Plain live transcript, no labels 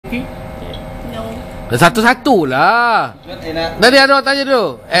cooking? No. Satu-satu lah. Tadi ada orang tanya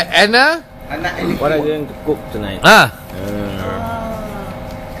dulu. Anna? What are you going to cook tonight?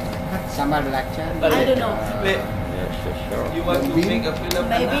 Sambal belacan. I don't know. Sure. You want to make a film?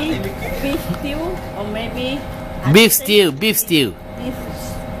 Maybe beef stew or maybe Beef stew. beef stew.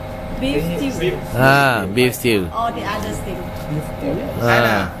 Beef stew. Or the other thing.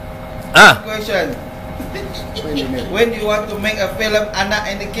 Question. When you want to make a film,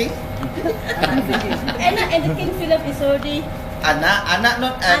 Anak and the King? Anna and the King film is already. Anak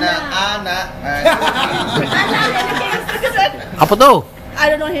not Anak. Anna and the King. Apa tu? I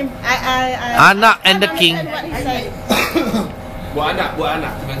don't know him. Anak and the King. What he said. Buat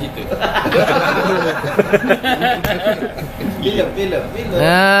anak tengah cerita. Film.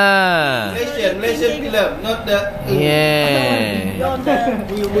 Malaysian film, not the. Beyond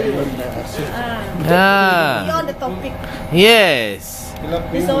the topic. Yes.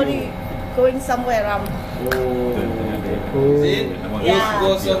 It's already going somewhere around. Yeah.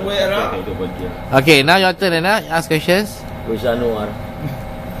 Go somewhere around. Okay, now your turn, Anna. Ask questions. Who's Anwar?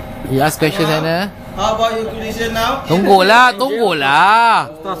 You ask questions, Anna. How about you to listen now? Tunggulah.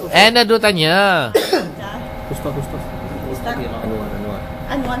 Anna dulu tanya. Ustaz.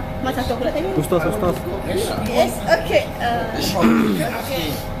 Anwar. Macam tu aku nak tanya. Ustaz. Yes. Okay.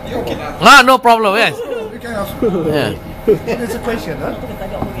 No problem. Yes. You can ask. Yeah. It's a question, huh?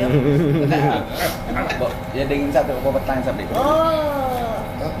 Dia dengan satu bertanya sampai.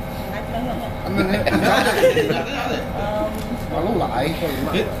 Malu lah,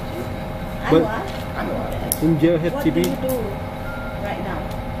 Anwar. India have What TV. do you do right now?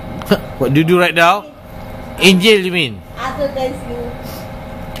 What do you do right now? In jail, you mean? Other than you.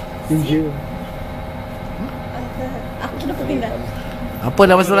 India. Aku sudah pindah. Apa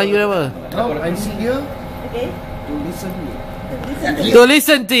nama bahasa Melayu apa? No, I'm here Okay. to listen to you. To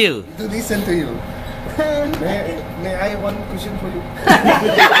listen to you. To listen to you. May I one question for you?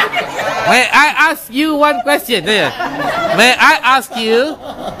 May I ask you one question? May I ask you?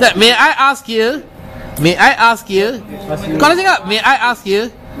 Kau nak cakap? May I ask you?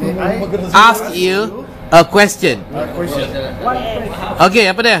 May I Ask you a question. question? Okay,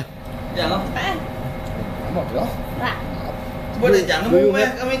 apa dia? Jangan. Apa tu? Boleh jangan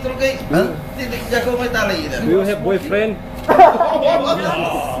mumai kami terus ke. Tidak jago mai tali dah. Do you have boyfriend?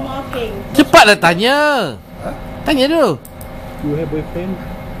 Smoking. Cepatlah tanya. Tanya dulu. Do you have boyfriend?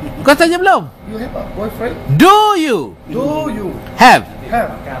 Kau tanya belum? You have a boyfriend? Do you Do you have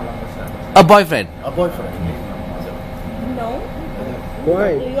have a boyfriend? a boyfriend? No.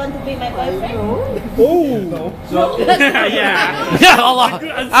 Why? Do you want to be my boyfriend? Oh. Ya Allah.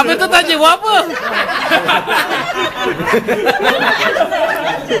 Apa tu tanya buat apa?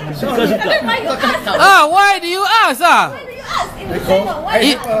 Why you ask? Why do you ask? Why do you ask? If you say no, why?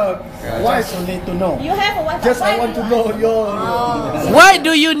 I have a wife, so need to know. You have a wife. Just why I want do to you know ask? your. Why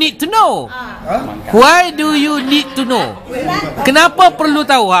do you need to know? Huh? Why do you need to know? Kenapa perlu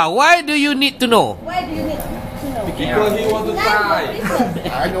tahu? Why do you need to know? Why do you need to know? Because he want to try.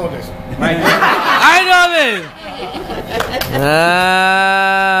 I know this. I know this.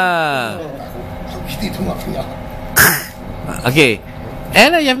 Kita tu mafia. Okay.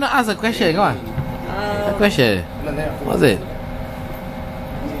 Anna, you have not asked a question. Come on. A question. What's it?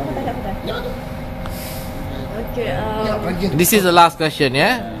 Okay. This is the last question,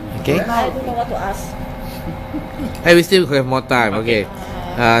 yeah? Okay. I don't know what to ask. Hey, we still have more time. Okay.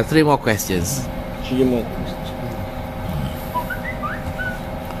 3 more questions. 3 more.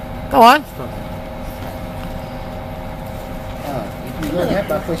 Come on. If you don't have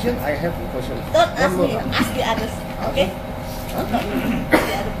a question, I have a question. Don't ask One me. more. Ask the others. Okay. Huh? Not me.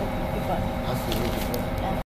 The other people. Ask you.